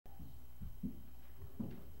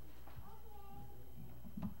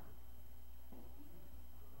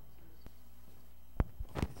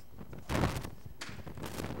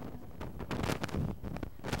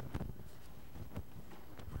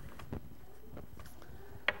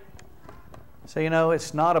So,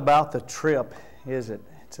 it's not about the trip, is it?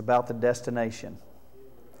 It's about the destination.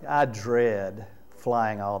 I dread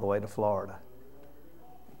flying all the way to Florida.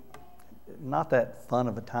 Not that fun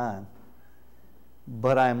of a time.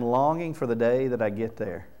 But I'm longing for the day that I get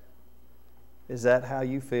there. Is that how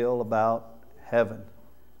you feel about heaven?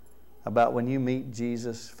 About when you meet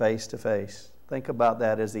Jesus face to face? Think about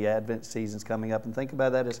that as the Advent season's coming up, and think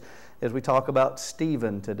about that as we talk about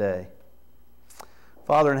Stephen today.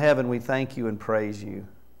 Father in heaven, we thank you and praise you,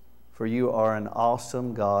 for you are an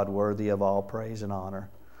awesome God worthy of all praise and honor.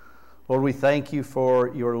 Lord, we thank you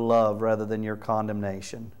for your love rather than your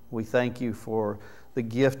condemnation. We thank you for the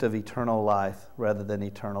gift of eternal life rather than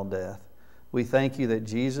eternal death. We thank you that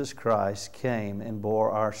Jesus Christ came and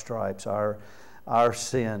bore our stripes, our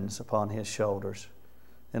sins upon his shoulders.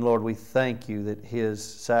 And Lord, we thank you that his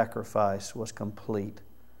sacrifice was complete.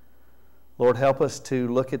 Lord, help us to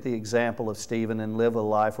look at the example of Stephen and live a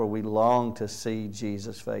life where we long to see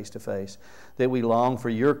Jesus face to face, that we long for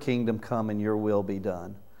your kingdom come and your will be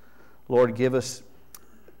done. Lord, give us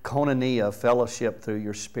koinonia, fellowship through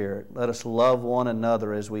your Spirit. Let us love one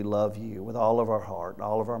another as we love you with all of our heart,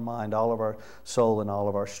 all of our mind, all of our soul, and all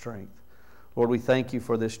of our strength. Lord, we thank you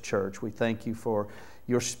for this church. We thank you for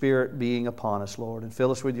your Spirit being upon us, Lord. And fill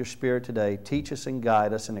us with your Spirit today. Teach us and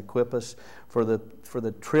guide us and equip us for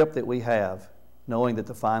the trip that we have, knowing that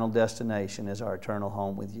the final destination is our eternal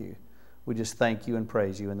home with you. We just thank you and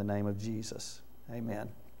praise you in the name of Jesus. Amen.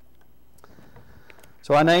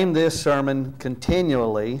 So I named this sermon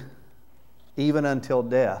Continually, Even Until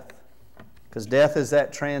Death, because death is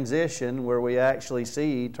that transition where we actually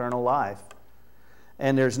see eternal life.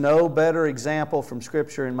 And there's no better example from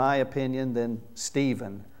Scripture, in my opinion, than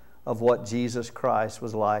Stephen of what Jesus Christ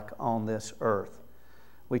was like on this earth.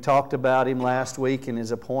 We talked about him last week in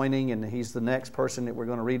his appointing, and he's the next person that we're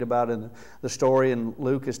going to read about in the story. And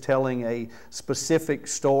Luke is telling a specific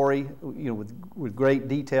story, with great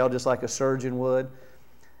detail, just like a surgeon would.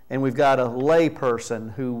 And we've got a lay person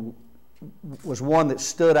who was one that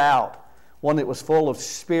stood out, one that was full of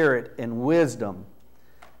spirit and wisdom,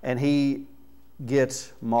 and he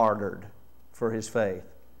gets martyred for his faith.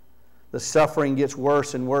 The suffering gets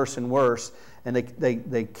worse and worse and worse, and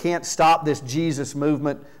they can't stop this Jesus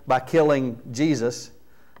movement by killing Jesus.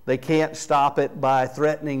 They can't stop it by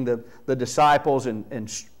threatening the disciples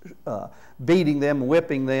and beating them,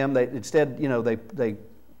 whipping them. Instead, they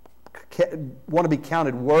want to be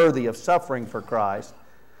counted worthy of suffering for Christ.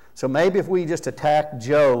 So maybe if we just attack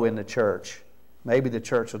Joe in the church, maybe the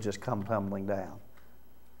church will just come tumbling down.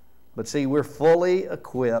 But see, we're fully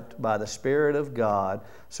equipped by the Spirit of God,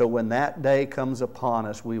 so when that day comes upon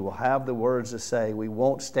us, we will have the words to say. We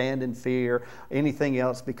won't stand in fear, anything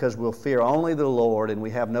else, because we'll fear only the Lord, and we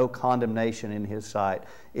have no condemnation in His sight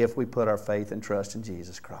if we put our faith and trust in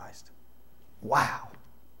Jesus Christ. Wow!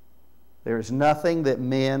 There is nothing that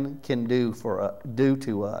men can do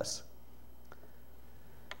to us.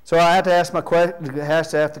 So I have to ask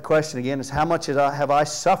the question again: is how much have I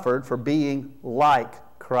suffered for being like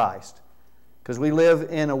Christ? Because we live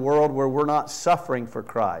in a world where we're not suffering for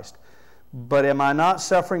Christ. But am I not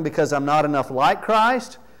suffering because I'm not enough like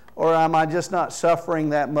Christ? Or am I just not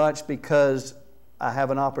suffering that much because I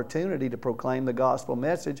have an opportunity to proclaim the gospel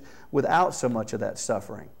message without so much of that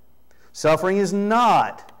suffering? Suffering is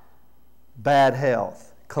not bad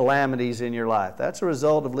health, calamities in your life. That's a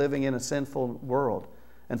result of living in a sinful world.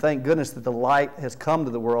 And thank goodness that the light has come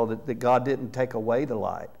to the world, that God didn't take away the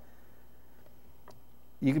light.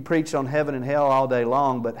 You can preach on heaven and hell all day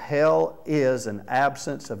long, but hell is an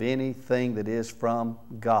absence of anything that is from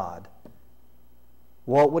God.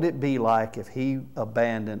 What would it be like if He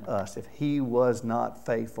abandoned us, if He was not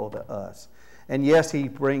faithful to us? And yes, He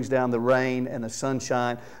brings down the rain and the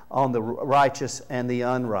sunshine on the righteous and the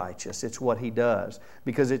unrighteous. It's what He does,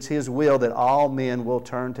 because it's His will that all men will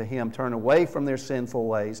turn to Him, turn away from their sinful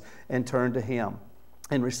ways and turn to Him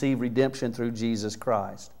and receive redemption through Jesus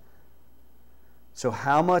Christ. So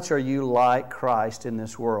how much are you like Christ in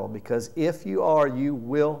this world? Because if you are, you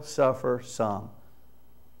will suffer some.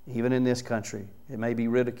 Even in this country. It may be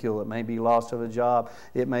ridicule. It may be loss of a job.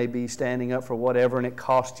 It may be standing up for whatever, and it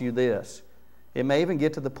costs you this. It may even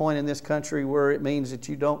get to the point in this country where it means that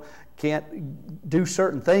you can't do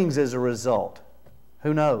certain things as a result.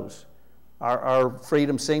 Who knows? Our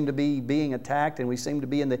freedoms seem to be being attacked, and we seem to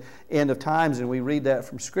be in the end of times, and we read that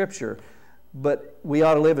from Scripture. But we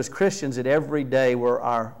ought to live as Christians that every day we're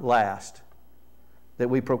our last. That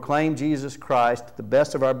we proclaim Jesus Christ to the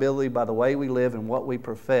best of our ability by the way we live and what we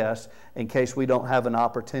profess, in case we don't have an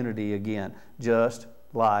opportunity again, just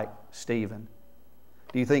like Stephen.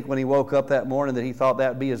 Do you think when he woke up that morning that he thought that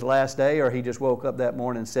would be his last day, or he just woke up that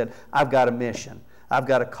morning and said, I've got a mission, I've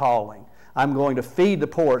got a calling, I'm going to feed the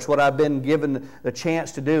poor, it's what I've been given the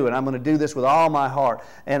chance to do, and I'm going to do this with all my heart,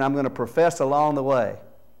 and I'm going to profess along the way?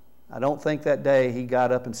 I don't think that day he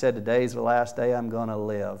got up and said, today's the last day I'm going to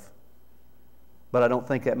live. But I don't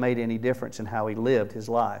think that made any difference in how he lived his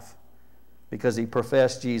life, because he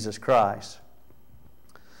professed Jesus Christ.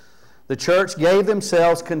 The church gave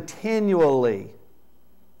themselves continually.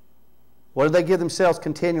 What did they give themselves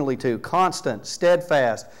continually to? Constant,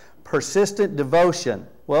 steadfast, persistent devotion.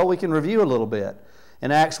 Well, we can review a little bit.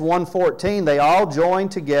 In Acts 1:14, they all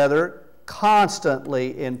joined together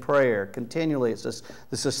constantly in prayer. Continually. It's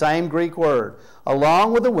the same Greek word.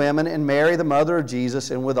 Along with the women and Mary, the mother of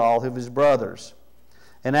Jesus, and with all of his brothers.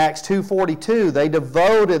 In Acts 2:42, they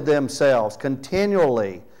devoted themselves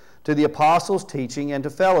continually to the apostles' teaching and to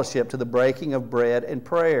fellowship, to the breaking of bread and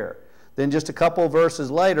prayer. Then just a few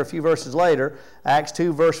verses later, Acts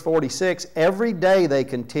 2 verse 46, every day they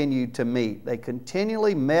continued to meet. They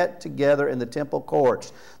continually met together in the temple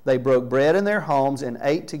courts. They broke bread in their homes and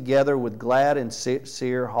ate together with glad and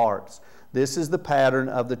sincere hearts. This is the pattern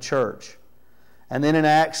of the church. And then in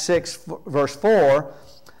Acts 6 verse 4,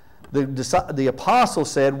 the apostle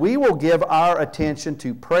said, we will give our attention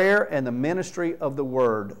to prayer and the ministry of the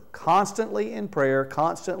word. Constantly in prayer,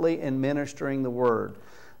 constantly in ministering the word.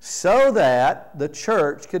 So that the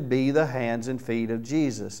church could be the hands and feet of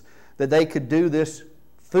Jesus. That they could do this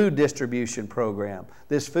food distribution program,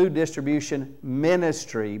 this food distribution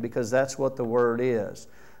ministry, because that's what the word is.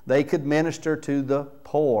 They could minister to the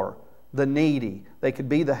poor, the needy. They could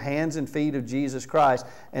be the hands and feet of Jesus Christ,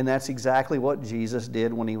 and that's exactly what Jesus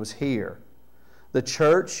did when he was here. The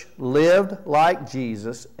church lived like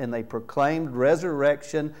Jesus, and they proclaimed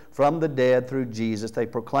resurrection from the dead through Jesus. They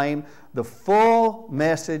proclaimed the full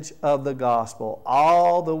message of the gospel,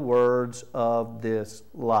 all the words of this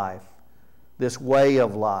life, this way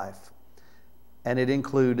of life. And it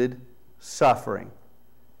included suffering.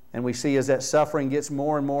 And we see as that suffering gets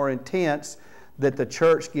more and more intense, that the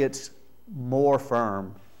church gets more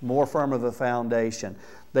firm of a foundation.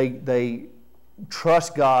 They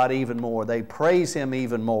trust God even more. They praise Him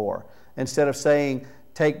even more instead of saying,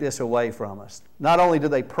 take this away from us. Not only do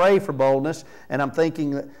they pray for boldness, and I'm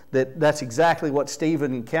thinking that that's exactly what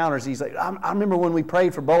Stephen encounters. He's like, I remember when we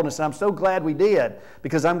prayed for boldness, and I'm so glad we did,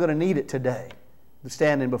 because I'm going to need it today,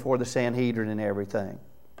 standing before the Sanhedrin and everything.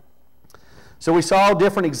 So we saw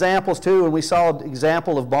different examples too, and we saw an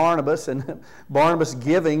example of Barnabas, and Barnabas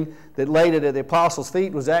giving that laid it at the apostles'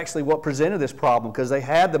 feet was actually what presented this problem, because they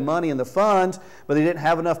had the money and the funds, but they didn't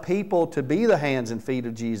have enough people to be the hands and feet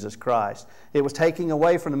of Jesus Christ. It was taking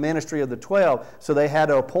away from the ministry of the 12, so they had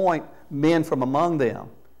to appoint men from among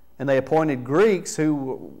them. And they appointed Greeks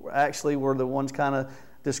who actually were the ones kind of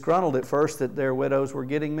disgruntled at first that their widows were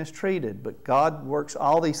getting mistreated. But God works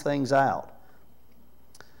all these things out.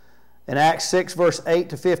 In Acts 6, verse 8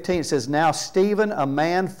 to 15, it says, now Stephen, a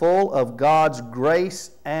man full of God's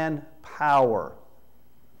grace and power.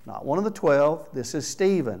 Not one of the 12. This is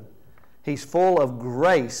Stephen. He's full of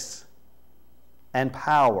grace and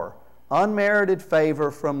power. Unmerited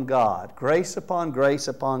favor from God. Grace upon grace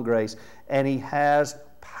upon grace. And he has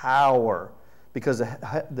power, because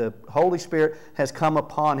the Holy Spirit has come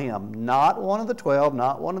upon him. Not one of the 12,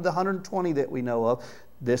 not one of the 120 that we know of.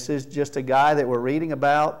 This is just a guy that we're reading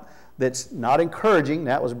about that's not encouraging.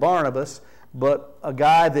 That was Barnabas. But a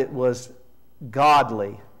guy that was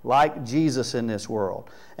godly, like Jesus in this world.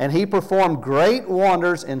 And he performed great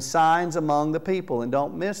wonders and signs among the people. And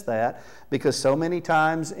don't miss that, because so many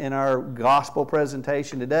times in our gospel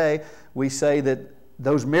presentation today, we say that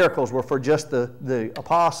those miracles were for just the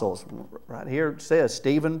apostles. Right here it says,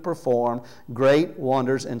 Stephen performed great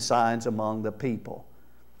wonders and signs among the people.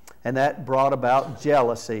 And that brought about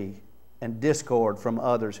jealousy and discord from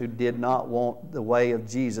others who did not want the way of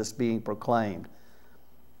Jesus being proclaimed.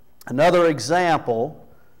 Another example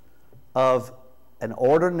of an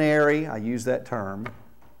ordinary, I use that term,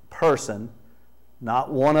 person,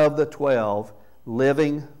 not one of the 12,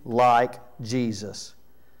 living like Jesus.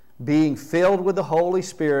 Being filled with the Holy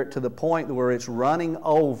Spirit to the point where it's running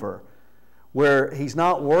over, where he's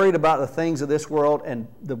not worried about the things of this world, and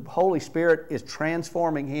the Holy Spirit is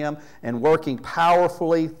transforming him and working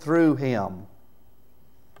powerfully through him.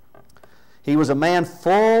 He was a man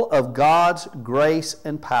full of God's grace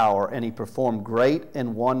and power, and he performed great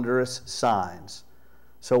and wondrous signs.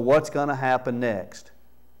 So what's going to happen next?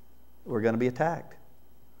 We're going to be attacked.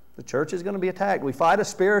 The church is going to be attacked. We fight a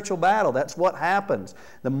spiritual battle. That's what happens.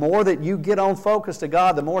 The more that you get on focus to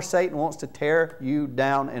God, the more Satan wants to tear you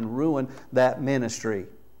down and ruin that ministry.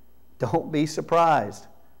 Don't be surprised.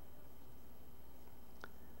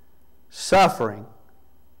 Suffering.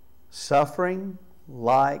 Suffering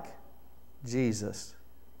like Jesus.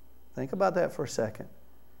 Think about that for a second.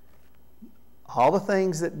 All the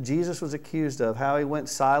things that Jesus was accused of, how he went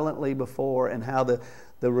silently before, and how the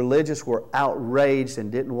religious were outraged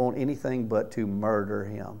and didn't want anything but to murder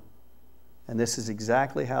him. And this is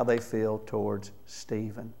exactly how they feel towards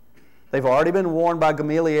Stephen. They've already been warned by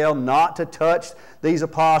Gamaliel not to touch these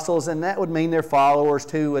apostles, and that would mean their followers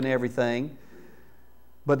too and everything.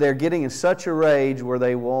 But they're getting in such a rage where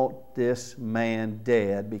they want this man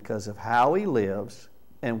dead because of how he lives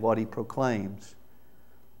and what he proclaims.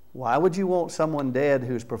 Why would you want someone dead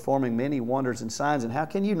who's performing many wonders and signs? And how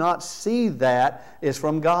can you not see that is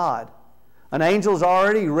from God? An angel's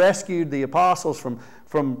already rescued the apostles from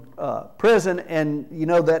prison, and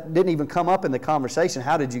that didn't even come up in the conversation.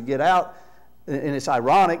 How did you get out? And it's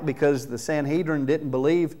ironic because the Sanhedrin didn't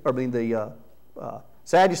believe, the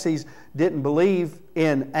Sadducees didn't believe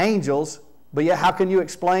in angels, but yet how can you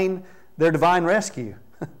explain their divine rescue?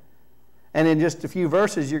 And in just a few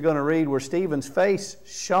verses you're going to read where Stephen's face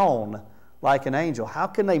shone like an angel. How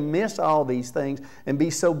can they miss all these things and be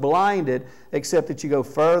so blinded except that you go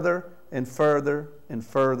further and further and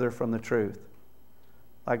further from the truth?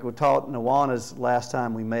 Like we taught in Awana's last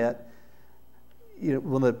time we met,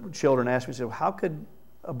 when the children asked me, said, how could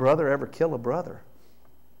a brother ever kill a brother?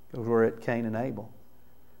 Because we're at Cain and Abel.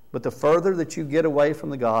 But the further that you get away from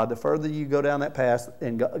the God, the further you go down that path,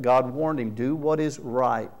 and God warned him, do what is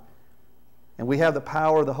right. And we have the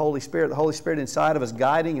power of the Holy Spirit inside of us,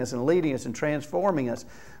 guiding us and leading us and transforming us.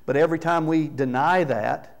 But every time we deny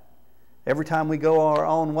that, every time we go our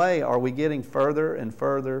own way, are we getting further and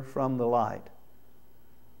further from the light?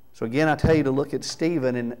 So again, I tell you to look at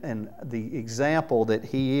Stephen and the example that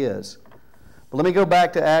he is. But let me go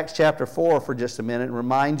back to Acts chapter 4 for just a minute and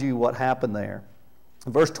remind you what happened there.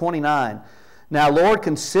 Verse 29, now Lord,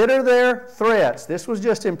 consider their threats. This was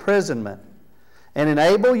just imprisonment. And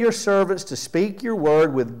enable your servants to speak your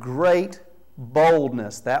word with great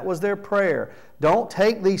boldness. That was their prayer. Don't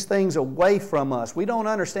take these things away from us. We don't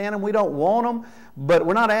understand them. We don't want them. But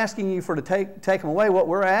we're not asking you to take them away. What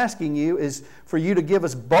we're asking you is for you to give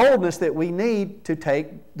us boldness that we need to take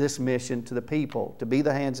this mission to the people, to be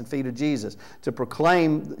the hands and feet of Jesus, to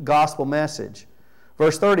proclaim the gospel message.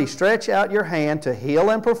 Verse 30, stretch out your hand to heal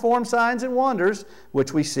and perform signs and wonders,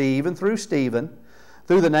 which we see even through Stephen,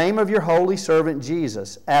 through the name of your holy servant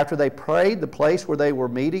Jesus. After they prayed, the place where they were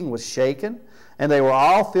meeting was shaken, and they were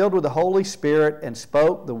all filled with the Holy Spirit and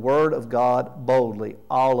spoke the word of God boldly,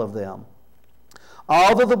 all of them.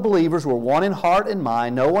 All of the believers were one in heart and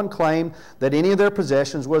mind. No one claimed that any of their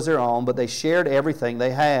possessions was their own, but they shared everything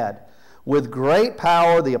they had. With great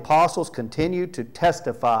power, the apostles continued to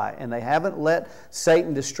testify, and they haven't let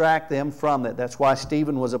Satan distract them from it. That's why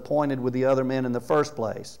Stephen was appointed with the other men in the first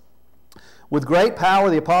place. With great power,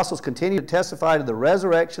 the apostles continued to testify to the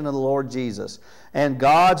resurrection of the Lord Jesus, and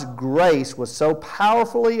God's grace was so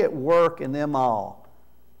powerfully at work in them all.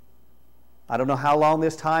 I don't know how long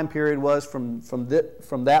this time period was from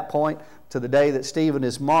that point to the day that Stephen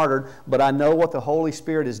is martyred, but I know what the Holy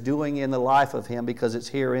Spirit is doing in the life of him because it's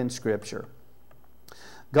here in Scripture.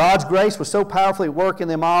 God's grace was so powerfully at work in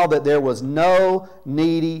them all that there was no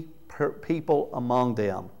needy people among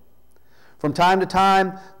them. From time to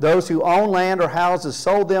time, those who owned land or houses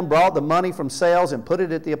sold them, brought the money from sales, and put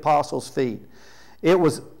it at the apostles' feet. It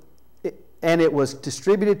was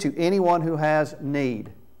distributed to anyone who has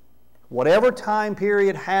need. Whatever time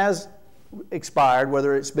period has expired,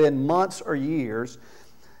 whether it's been months or years,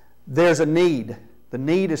 there's a need. The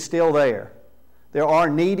need is still there. There are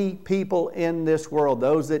needy people in this world,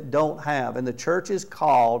 those that don't have, and the church is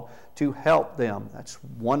called to help them. That's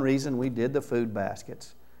one reason we did the food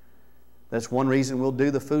baskets. That's one reason we'll do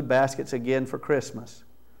the food baskets again for Christmas.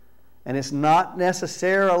 And it's not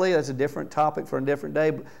necessarily, that's a different topic for a different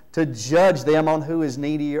day, to judge them on who is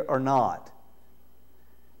needy or not.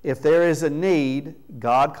 If there is a need,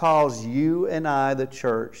 God calls you and I, the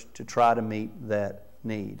church, to try to meet that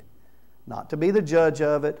need. Not to be the judge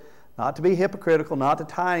of it, not to be hypocritical, not to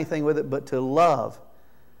tie anything with it, but to love.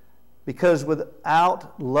 Because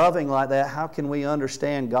without loving like that, how can we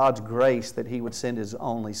understand God's grace that He would send His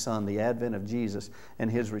only Son, the advent of Jesus, and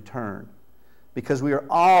His return? Because we are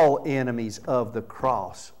all enemies of the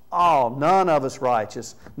cross. All, none of us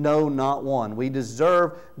righteous, no, not one. We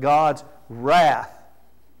deserve God's wrath.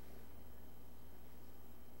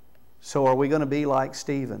 So are we going to be like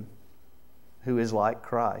Stephen, who is like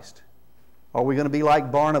Christ? Are we going to be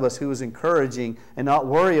like Barnabas, who is encouraging and not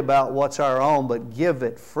worry about what's our own, but give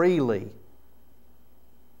it freely?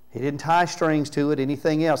 He didn't tie strings to it,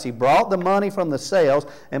 anything else. He brought the money from the sales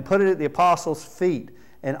and put it at the apostles' feet.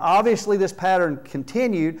 And obviously this pattern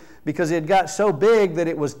continued because it got so big that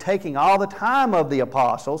it was taking all the time of the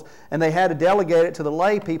apostles, and they had to delegate it to the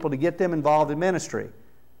lay people to get them involved in ministry.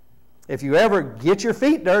 If you ever get your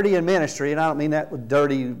feet dirty in ministry, and I don't mean that with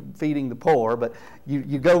dirty feeding the poor, but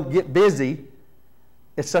you go get busy,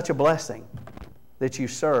 it's such a blessing that you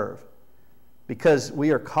serve, because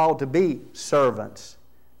we are called to be servants.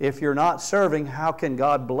 If you're not serving, how can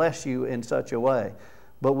God bless you in such a way?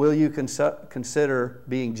 But will you consider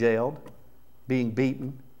being jailed, being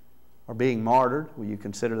beaten, or being martyred? Will you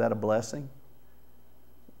consider that a blessing?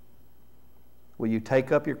 Will you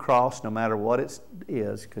take up your cross no matter what it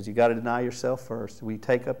is? Because you've got to deny yourself first. Will you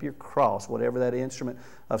take up your cross, whatever that instrument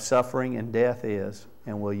of suffering and death is,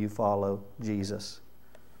 and will you follow Jesus?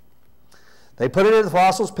 They put it at the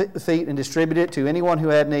apostles' feet and distributed it to anyone who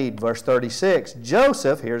had need. Verse 36,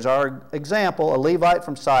 Joseph, here's our example, a Levite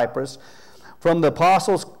from Cyprus, from the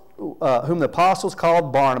apostles, whom the apostles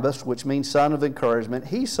called Barnabas, which means son of encouragement,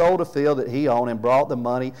 he sold a field that he owned and brought the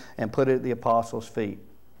money and put it at the apostles' feet.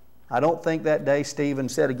 I don't think that day Stephen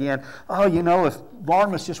said again, oh, you know, if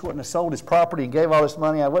Barnabas just wouldn't have sold his property and gave all this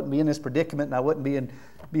money, I wouldn't be in this predicament and I wouldn't be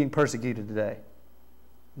being persecuted today.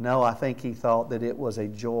 No, I think he thought that it was a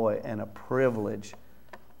joy and a privilege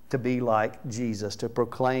to be like Jesus, to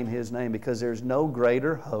proclaim His name, because there's no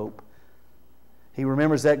greater hope. He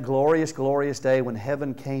remembers that glorious, glorious day when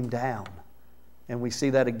heaven came down. And we see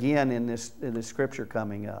that again in this scripture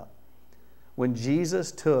coming up. When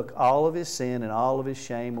Jesus took all of His sin and all of His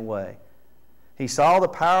shame away. He saw the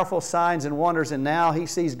powerful signs and wonders, and now He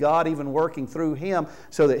sees God even working through Him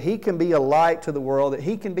so that He can be a light to the world, that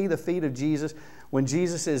He can be the feet of Jesus when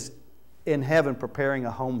Jesus is in heaven preparing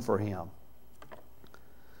a home for Him.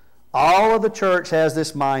 All of the church has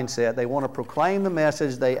this mindset. They want to proclaim the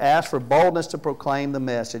message. They ask for boldness to proclaim the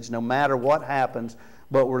message no matter what happens,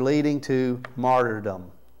 but we're leading to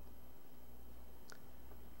martyrdom.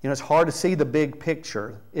 You know, it's hard to see the big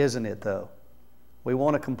picture, isn't it, though? We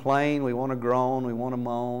want to complain, we want to groan, we want to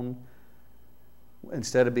moan,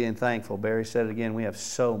 instead of being thankful. Barry said it again, we have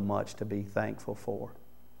so much to be thankful for.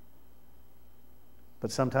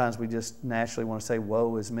 But sometimes we just naturally want to say,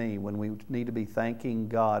 woe is me, when we need to be thanking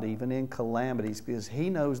God, even in calamities, because He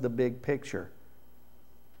knows the big picture.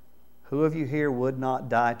 Who of you here would not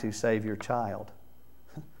die to save your child?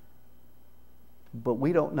 But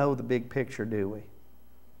we don't know the big picture, do we?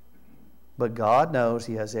 But God knows.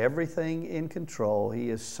 He has everything in control. He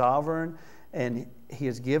is sovereign, and He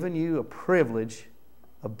has given you a privilege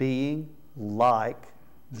of being like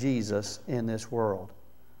Jesus in this world.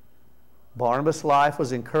 Barnabas' life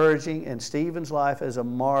was encouraging, and Stephen's life as a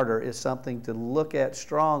martyr is something to look at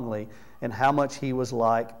strongly in how much he was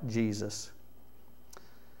like Jesus.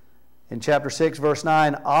 In chapter 6, verse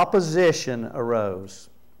 9, opposition arose.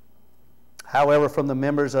 However, from the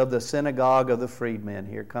members of the synagogue of the freedmen,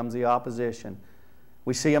 here comes the opposition.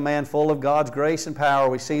 We see a man full of God's grace and power.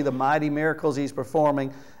 We see the mighty miracles he's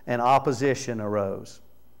performing, and opposition arose.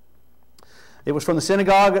 It was from the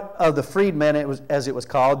synagogue of the freedmen, as it was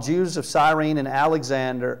called, Jews of Cyrene and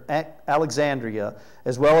Alexandria,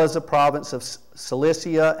 as well as the province of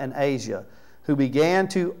Cilicia and Asia, who began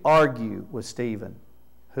to argue with Stephen.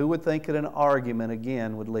 Who would think that an argument,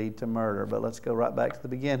 again, would lead to murder? But let's go right back to the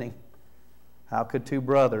beginning. How could two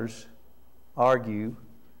brothers argue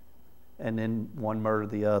and then one murder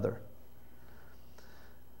the other?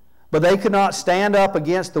 But they could not stand up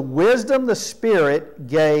against the wisdom the Spirit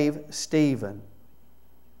gave Stephen.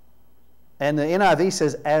 And the NIV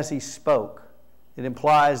says, as he spoke. It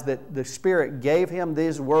implies that the Spirit gave him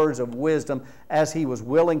these words of wisdom as he was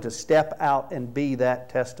willing to step out and be that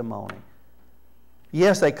testimony.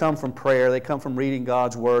 Yes, they come from prayer. They come from reading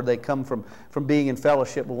God's Word. They come from being in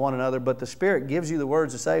fellowship with one another. But the Spirit gives you the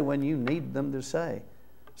words to say when you need them to say.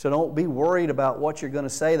 So don't be worried about what you're going to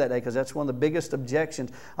say that day, because that's one of the biggest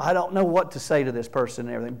objections. I don't know what to say to this person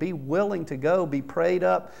and everything. Be willing to go. Be prayed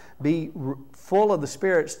up. Be full of the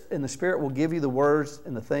Spirit, and the Spirit will give you the words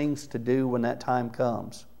and the things to do when that time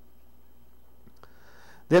comes.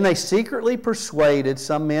 Then they secretly persuaded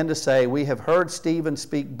some men to say, we have heard Stephen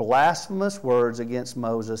speak blasphemous words against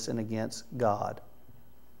Moses and against God.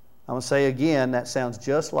 I'm going to say again, that sounds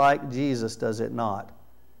just like Jesus, does it not?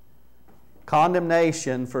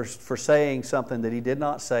 Condemnation for saying something that he did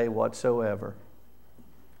not say whatsoever.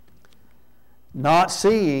 Not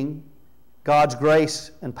seeing God's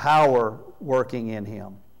grace and power working in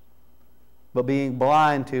him, but being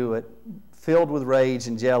blind to it, filled with rage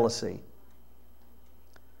and jealousy.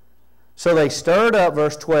 So they stirred up,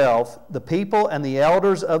 verse 12, the people and the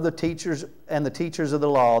elders of the teachers and the teachers of the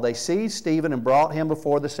law. They seized Stephen and brought him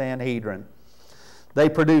before the Sanhedrin. They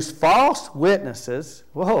produced false witnesses.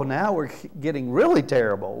 Whoa, now we're getting really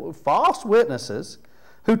terrible. False witnesses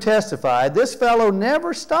who testified, this fellow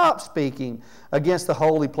never stopped speaking against the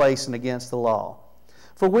holy place and against the law.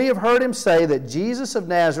 For we have heard him say that Jesus of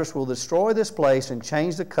Nazareth will destroy this place and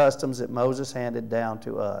change the customs that Moses handed down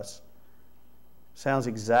to us. Sounds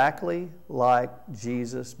exactly like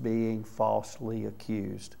Jesus being falsely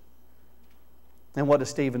accused. And what does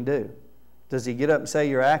Stephen do? Does he get up and say,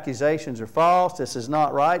 your accusations are false, this is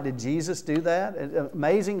not right? Did Jesus do that?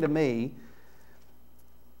 Amazing to me,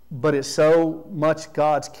 but it's so much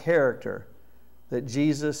God's character that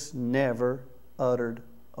Jesus never uttered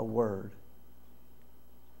a word.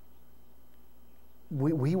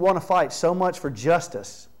 We want to fight so much for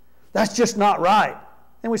justice. That's just not right.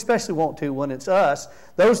 And we especially want to when it's us.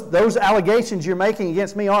 Those allegations you're making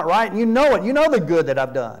against me aren't right, and you know it. You know the good that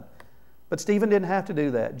I've done. But Stephen didn't have to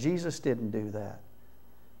do that. Jesus didn't do that.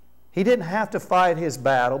 He didn't have to fight his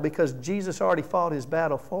battle because Jesus already fought his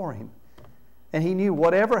battle for him. And he knew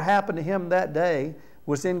whatever happened to him that day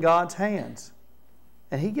was in God's hands.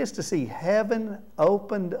 And he gets to see heaven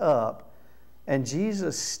opened up and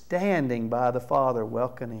Jesus standing by the Father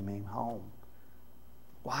welcoming him home.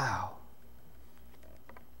 Wow.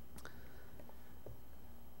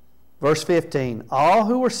 Verse 15, all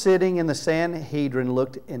who were sitting in the Sanhedrin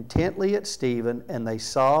looked intently at Stephen, and they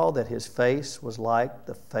saw that his face was like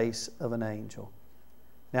the face of an angel.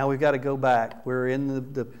 Now we've got to go back. We're in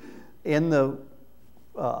the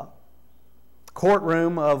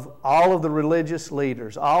courtroom of all of the religious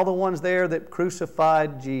leaders, all the ones there that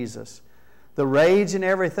crucified Jesus. The rage and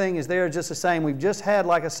everything is there just the same. We've just had,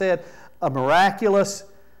 like I said, a miraculous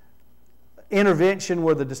intervention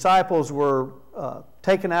where the disciples were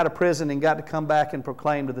taken out of prison and got to come back and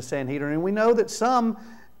proclaim to the Sanhedrin. And we know that some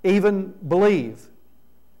even believe.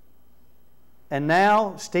 And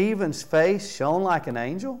now Stephen's face shone like an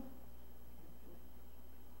angel.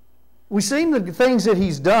 We've seen the things that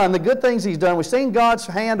he's done, the good things he's done. We've seen God's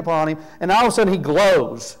hand upon him, and all of a sudden he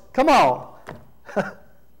glows. Come on.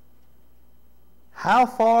 How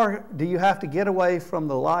far do you have to get away from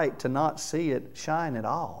the light to not see it shine at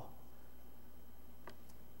all?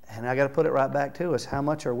 And I got to put it right back to us. How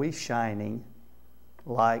much are we shining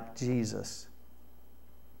like Jesus?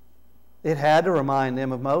 It had to remind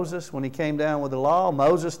them of Moses when he came down with the law.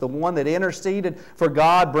 Moses, the one that interceded for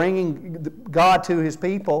God, bringing God to his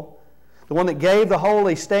people. The one that gave the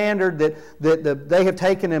holy standard that they have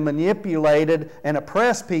taken and manipulated and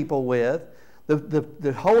oppressed people with.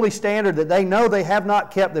 The holy standard that they know they have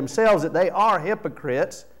not kept themselves, that they are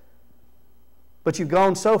hypocrites. But you've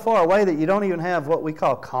gone so far away that you don't even have what we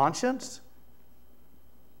call conscience.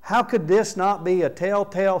 How could this not be a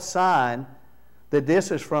telltale sign that this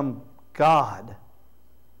is from God?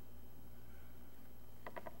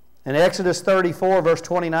 In Exodus 34, verse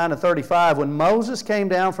 29 and 35, when Moses came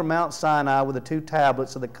down from Mount Sinai with the 2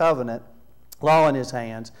 tablets of the covenant law in his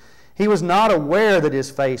hands, he was not aware that his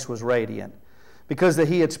face was radiant, because that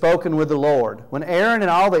he had spoken with the Lord. When Aaron and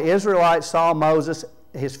all the Israelites saw Moses,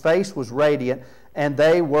 his face was radiant, and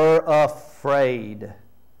they were afraid.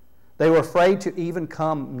 They were afraid to even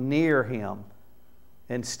come near him.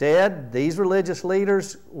 Instead, these religious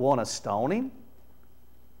leaders want to stone him.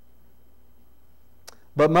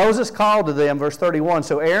 But Moses called to them, verse 31,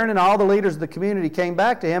 so Aaron and all the leaders of the community came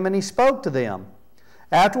back to him, and he spoke to them.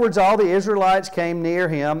 Afterwards, all the Israelites came near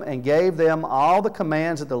him and gave them all the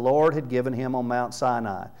commands that the Lord had given him on Mount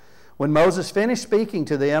Sinai. When Moses finished speaking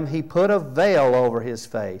to them, he put a veil over his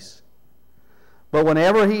face. But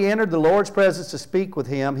whenever he entered the Lord's presence to speak with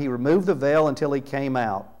him, he removed the veil until he came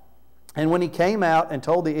out. And when he came out and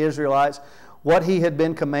told the Israelites what he had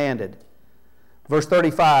been commanded, verse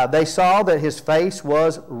 35, they saw that his face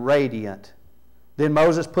was radiant. Then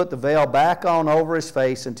Moses put the veil back on over his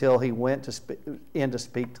face until he went in to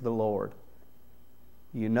speak to the Lord.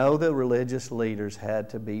 You know the religious leaders had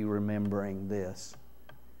to be remembering this.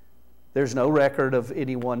 There's no record of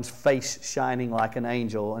anyone's face shining like an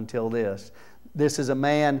angel until this. This is a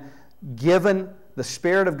man given the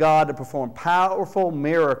Spirit of God to perform powerful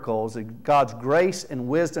miracles. God's grace and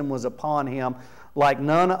wisdom was upon him like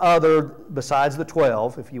none other besides the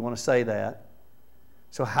 12, if you want to say that.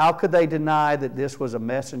 So how could they deny that this was a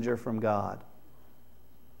messenger from God?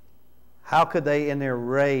 How could they, in their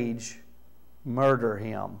rage, murder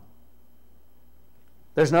him?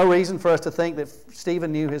 There's no reason for us to think that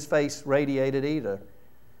Stephen knew his face radiated either.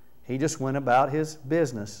 He just went about his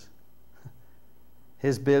business.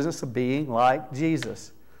 His business of being like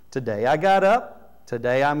Jesus. Today I got up,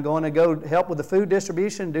 Today I'm going to go help with the food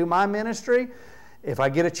distribution, do my ministry. If I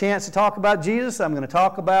get a chance to talk about Jesus, I'm going to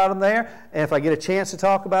talk about Him there. And if I get a chance to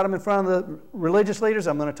talk about Him in front of the religious leaders,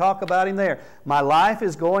 I'm going to talk about Him there. My life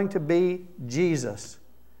is going to be Jesus.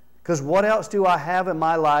 Because what else do I have in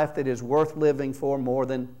my life that is worth living for more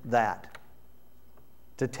than that?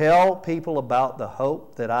 To tell people about the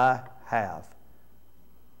hope that I have.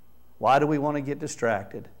 Why do we want to get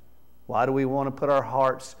distracted? Why do we want to put our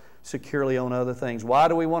hearts securely on other things? Why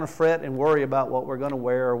do we want to fret and worry about what we're going to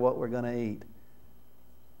wear or what we're going to eat?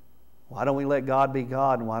 Why don't we let God be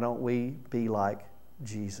God, and why don't we be like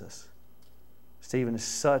Jesus? Stephen is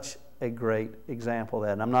such a great example of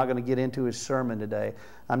that. And I'm not going to get into his sermon today.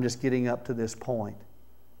 I'm just getting up to this point.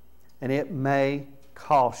 And it may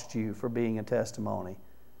cost you for being a testimony.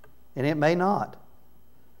 And it may not.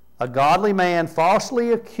 A godly man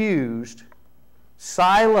falsely accused,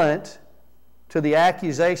 silent to the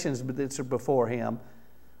accusations that are before him,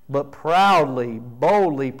 but proudly,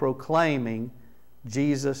 boldly proclaiming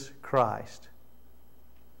Jesus Christ.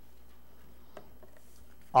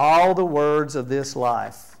 All the words of this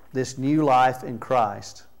life, this new life in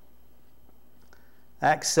Christ.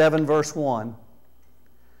 Acts 7 verse 1.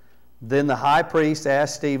 Then the high priest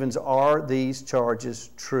asked Stephen, are these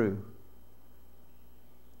charges true?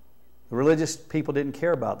 The religious people didn't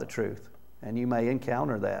care about the truth. And you may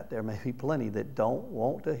encounter that. There may be plenty that don't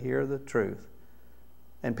want to hear the truth.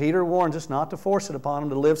 And Peter warns us not to force it upon them,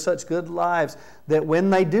 to live such good lives that when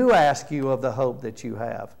they do ask you of the hope that you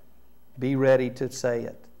have, be ready to say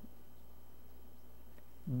it.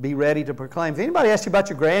 Be ready to proclaim. If anybody asks you about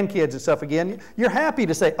your grandkids and stuff again, you're happy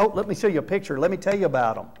to say, oh, let me show you a picture. Let me tell you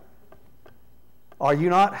about them. Are you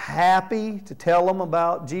not happy to tell them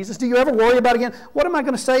about Jesus? Do you ever worry about, again, what am I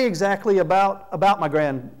going to say exactly about my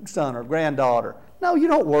grandson or granddaughter? No, you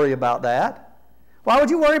don't worry about that. Why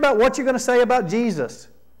would you worry about what you're going to say about Jesus?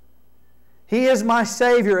 He is my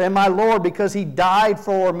Savior and my Lord because He died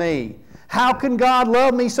for me. How can God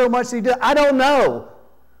love me so much that He did? I don't know,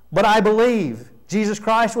 but I believe. Jesus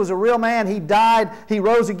Christ was a real man. He died. He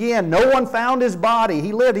rose again. No one found His body.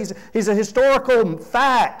 He lived. He's a historical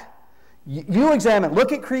fact. You examine,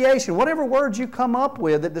 look at creation, whatever words you come up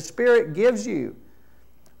with that the Spirit gives you.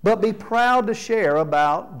 But be proud to share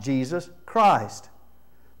about Jesus Christ,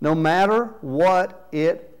 no matter what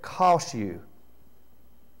it costs you.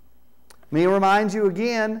 Let me remind you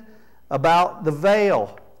again about the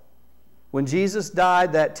veil. When Jesus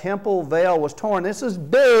died, that temple veil was torn. This is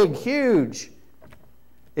big, huge.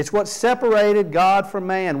 It's what separated God from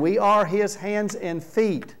man. We are His hands and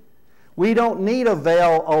feet. We don't need a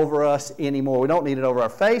veil over us anymore. We don't need it over our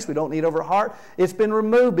face. We don't need it over our heart. It's been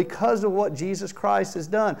removed because of what Jesus Christ has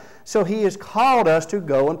done. So He has called us to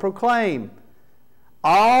go and proclaim.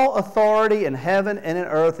 All authority in heaven and in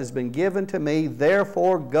earth has been given to me.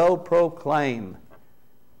 Therefore, go proclaim.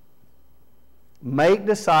 Make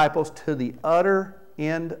disciples to the utter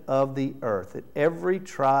end of the earth, that every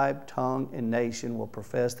tribe, tongue, and nation will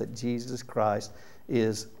profess that Jesus Christ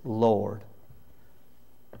is Lord.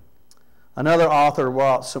 Another author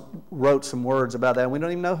wrote some words about that. We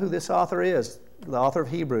don't even know who this author is. The author of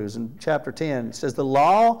Hebrews in chapter 10. It says, the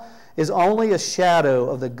law is only a shadow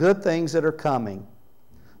of the good things that are coming,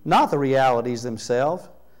 not the realities themselves.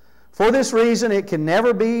 For this reason, it can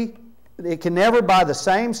never by the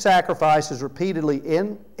same sacrifices repeatedly,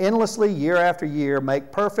 endlessly, year after year,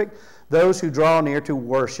 make perfect those who draw near to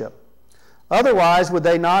worship. Otherwise, would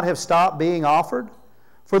they not have stopped being offered?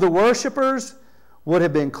 For the worshipers would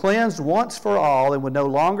have been cleansed once for all and would no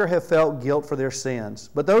longer have felt guilt for their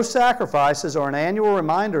sins. But those sacrifices are an annual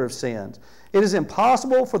reminder of sins. It is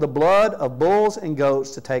impossible for the blood of bulls and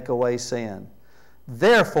goats to take away sin.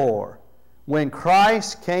 Therefore, when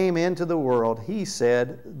Christ came into the world, He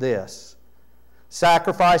said this,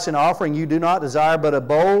 sacrifice and offering you do not desire, but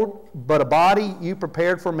a body you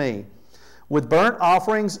prepared for me. With burnt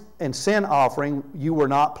offerings and sin offering you were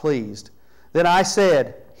not pleased. Then I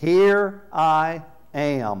said, here I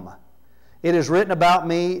am. It is written about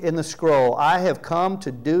me in the scroll. I have come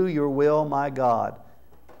to do your will, my God.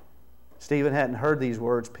 Stephen hadn't heard these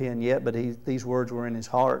words penned yet, but these words were in his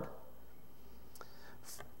heart.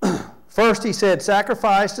 First he said,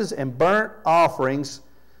 sacrifices and burnt offerings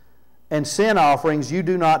and sin offerings you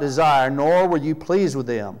do not desire, nor were you pleased with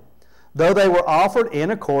them, though they were offered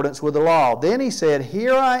in accordance with the law. Then he said,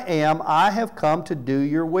 here I am, I have come to do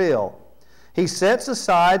your will. He sets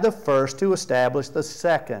aside the first to establish the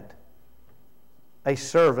second, a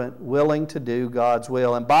servant willing to do God's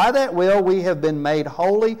will. And by that will we have been made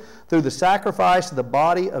holy through the sacrifice of the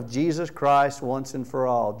body of Jesus Christ once and for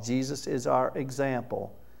all. Jesus is our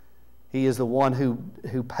example. He is the one who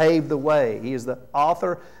paved the way. He is the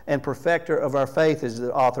author and perfecter of our faith, as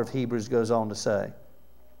the author of Hebrews goes on to say.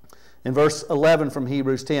 In verse 11 from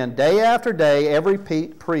Hebrews 10, day after day, every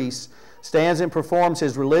priest stands and performs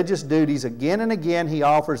his religious duties. Again and again he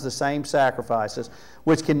offers the same sacrifices,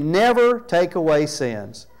 which can never take away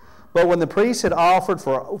sins. But when the priest had offered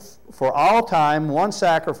for all time one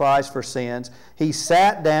sacrifice for sins, he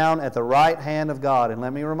sat down at the right hand of God. And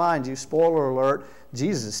let me remind you, spoiler alert,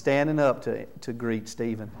 Jesus is standing up to greet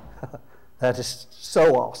Stephen. That is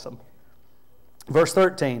so awesome. Verse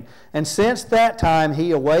 13, and since that time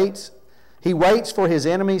he waits for his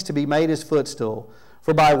enemies to be made his footstool.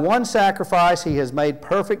 For by one sacrifice he has made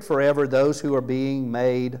perfect forever those who are being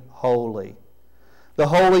made holy. The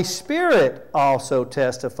Holy Spirit also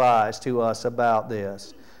testifies to us about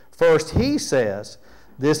this. First he says,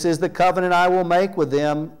 this is the covenant I will make with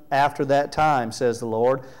them after that time, says the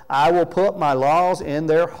Lord. I will put my laws in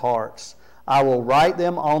their hearts. I will write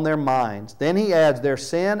them on their minds. Then he adds, their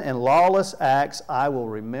sin and lawless acts I will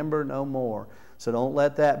remember no more. So don't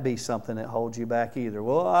let that be something that holds you back either.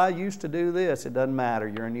 Well, I used to do this. It doesn't matter.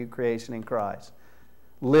 You're a new creation in Christ.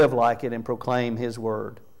 Live like it and proclaim His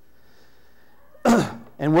Word.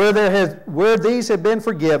 And where these have been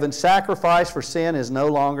forgiven, sacrifice for sin is no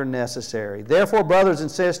longer necessary. Therefore, brothers and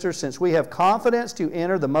sisters, since we have confidence to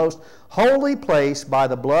enter the most holy place by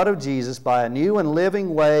the blood of Jesus, by a new and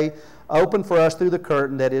living way open for us through the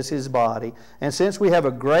curtain that is His body, and since we have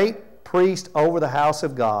a great priest over the house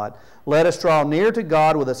of God, let us draw near to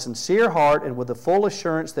God with a sincere heart and with the full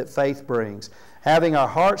assurance that faith brings, having our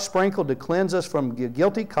hearts sprinkled to cleanse us from a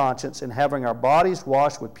guilty conscience and having our bodies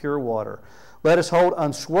washed with pure water. Let us hold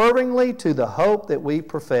unswervingly to the hope that we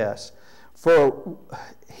profess, for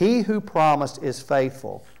He who promised is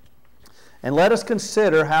faithful. And let us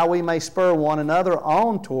consider how we may spur one another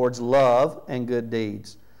on towards love and good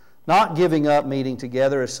deeds, not giving up meeting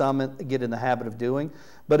together as some get in the habit of doing,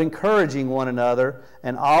 but encouraging one another,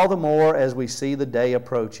 and all the more as we see the day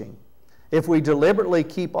approaching. If we deliberately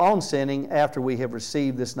keep on sinning after we have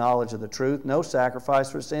received this knowledge of the truth, no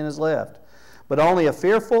sacrifice for sin is left, but only a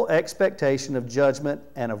fearful expectation of judgment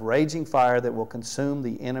and of raging fire that will consume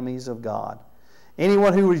the enemies of God.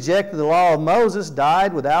 Anyone who rejected the law of Moses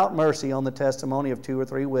died without mercy on the testimony of 2 or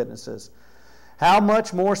 3 witnesses. How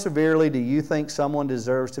much more severely do you think someone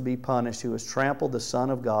deserves to be punished who has trampled the Son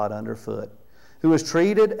of God underfoot, who has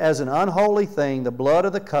treated as an unholy thing the blood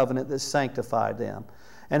of the covenant that sanctified them,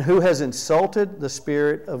 and who has insulted the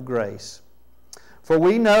Spirit of grace? For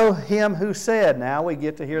we know Him who said, now we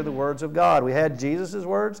get to hear the words of God. We had Jesus'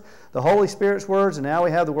 words, the Holy Spirit's words, and now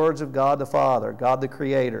we have the words of God the Father, God the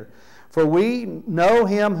Creator. For we know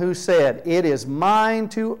Him who said, it is mine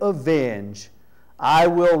to avenge, I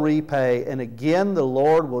will repay, and again the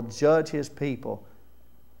Lord will judge His people.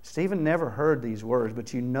 Stephen never heard these words,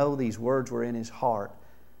 but you know these words were in his heart,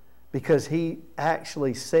 because he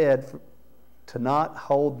actually said to not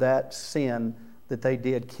hold that sin that they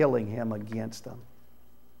did, killing him, against them.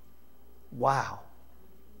 Wow.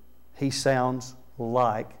 He sounds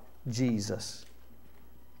like Jesus.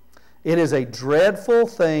 It is a dreadful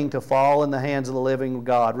thing to fall in the hands of the living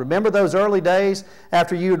God. Remember those early days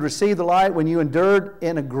after you had received the light, when you endured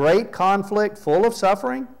in a great conflict full of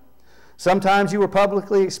suffering? Sometimes you were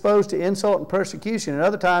publicly exposed to insult and persecution, and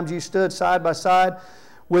other times you stood side by side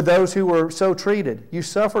with those who were so treated. You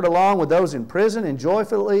suffered along with those in prison and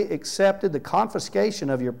joyfully accepted the confiscation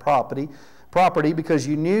of your property because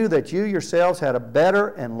you knew that you yourselves had a better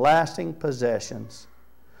and lasting possessions.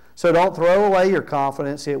 So don't throw away your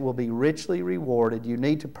confidence. It will be richly rewarded. You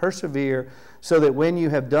need to persevere so that when you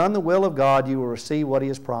have done the will of God, you will receive what He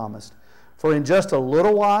has promised. For in just a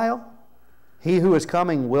little while, He who is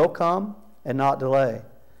coming will come and not delay.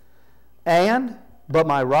 But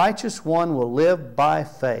my righteous one will live by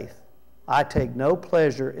faith. I take no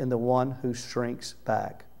pleasure in the one who shrinks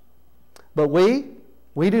back. But we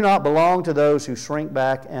do not belong to those who shrink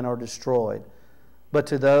back and are destroyed, but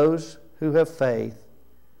to those who have faith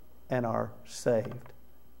and are saved.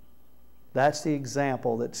 That's the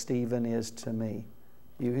example that Stephen is to me.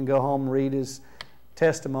 You can go home and read his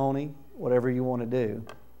testimony, whatever you want to do.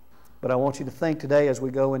 But I want you to think today as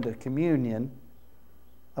we go into communion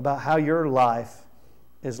about how your life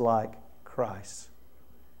is like Christ.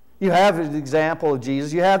 You have the example of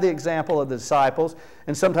Jesus. You have the example of the disciples.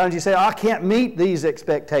 And sometimes you say, I can't meet these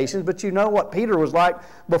expectations. But you know what Peter was like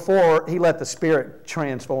before he let the Spirit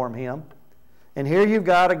transform him. And here you've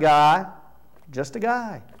got a guy, just a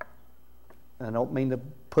guy. And I don't mean to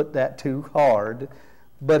put that too hard,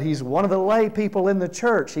 but he's one of the lay people in the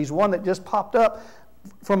church. He's one that just popped up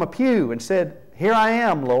from a pew and said, here I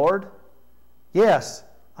am, Lord. Yes,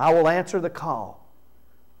 I will answer the call.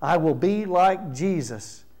 I will be like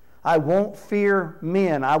Jesus. I won't fear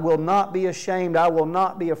men. I will not be ashamed. I will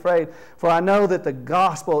not be afraid. For I know that the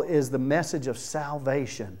gospel is the message of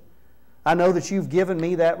salvation. I know that you've given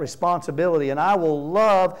me that responsibility, and I will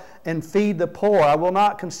love and feed the poor. I will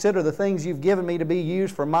not consider the things you've given me to be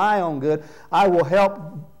used for my own good. I will help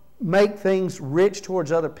make things rich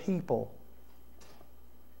towards other people.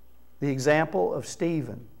 The example of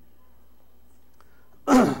Stephen.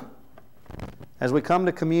 As we come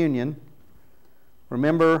to communion,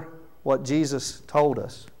 remember what Jesus told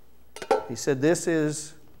us. He said, "This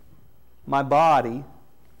is my body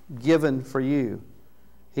given for you."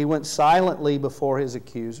 He went silently before his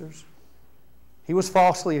accusers. He was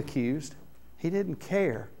falsely accused. He didn't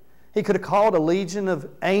care. He could have called a legion of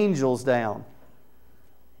angels down.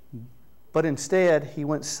 But instead, he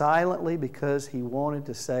went silently because he wanted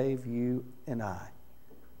to save you and I.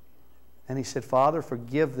 And he said, "Father,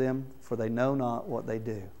 forgive them, for they know not what they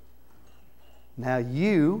do." Now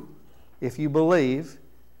you, if you believe,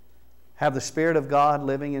 have the Spirit of God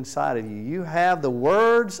living inside of you. You have the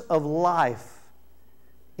words of life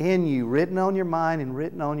in you, written on your mind and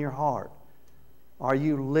written on your heart. Are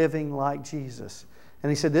you living like Jesus? And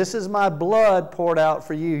he said, "This is my blood poured out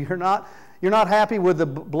for you." You're not happy with the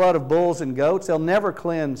blood of bulls and goats. They'll never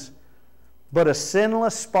cleanse. But a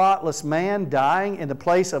sinless, spotless man dying in the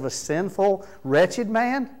place of a sinful, wretched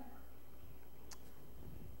man,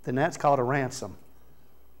 then that's called a ransom.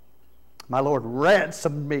 My Lord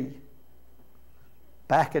ransomed me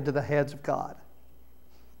back into the hands of God.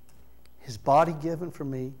 His body given for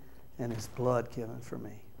me and His blood given for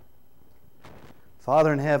me.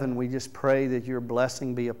 Father in heaven, we just pray that your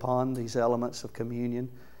blessing be upon these elements of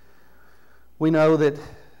communion. We know that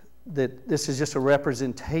this is just a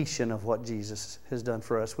representation of what Jesus has done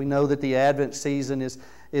for us. We know that the Advent season is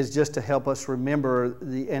just to help us remember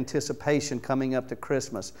the anticipation coming up to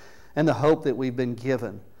Christmas and the hope that we've been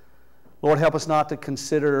given. Lord, help us not to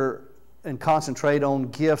consider and concentrate on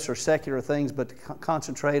gifts or secular things, but to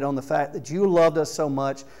concentrate on the fact that you loved us so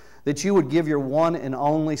much that you would give your one and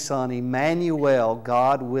only Son, Emmanuel,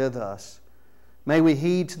 God with us. May we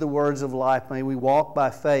heed to the words of life. May we walk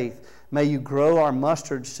by faith. May you grow our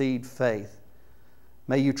mustard seed faith.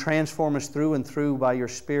 May you transform us through and through by your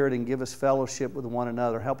Spirit and give us fellowship with one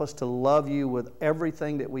another. Help us to love you with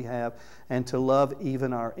everything that we have and to love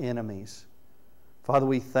even our enemies. Father,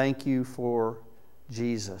 we thank you for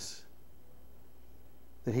Jesus,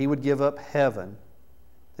 that He would give up heaven,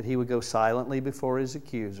 that He would go silently before His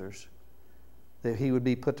accusers, that He would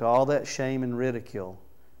be put to all that shame and ridicule,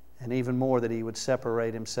 and even more that He would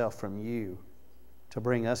separate Himself from you to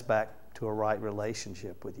bring us back to a right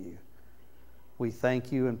relationship with you. We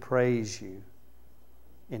thank you and praise you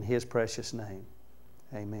in His precious name.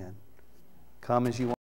 Amen. Come as you want.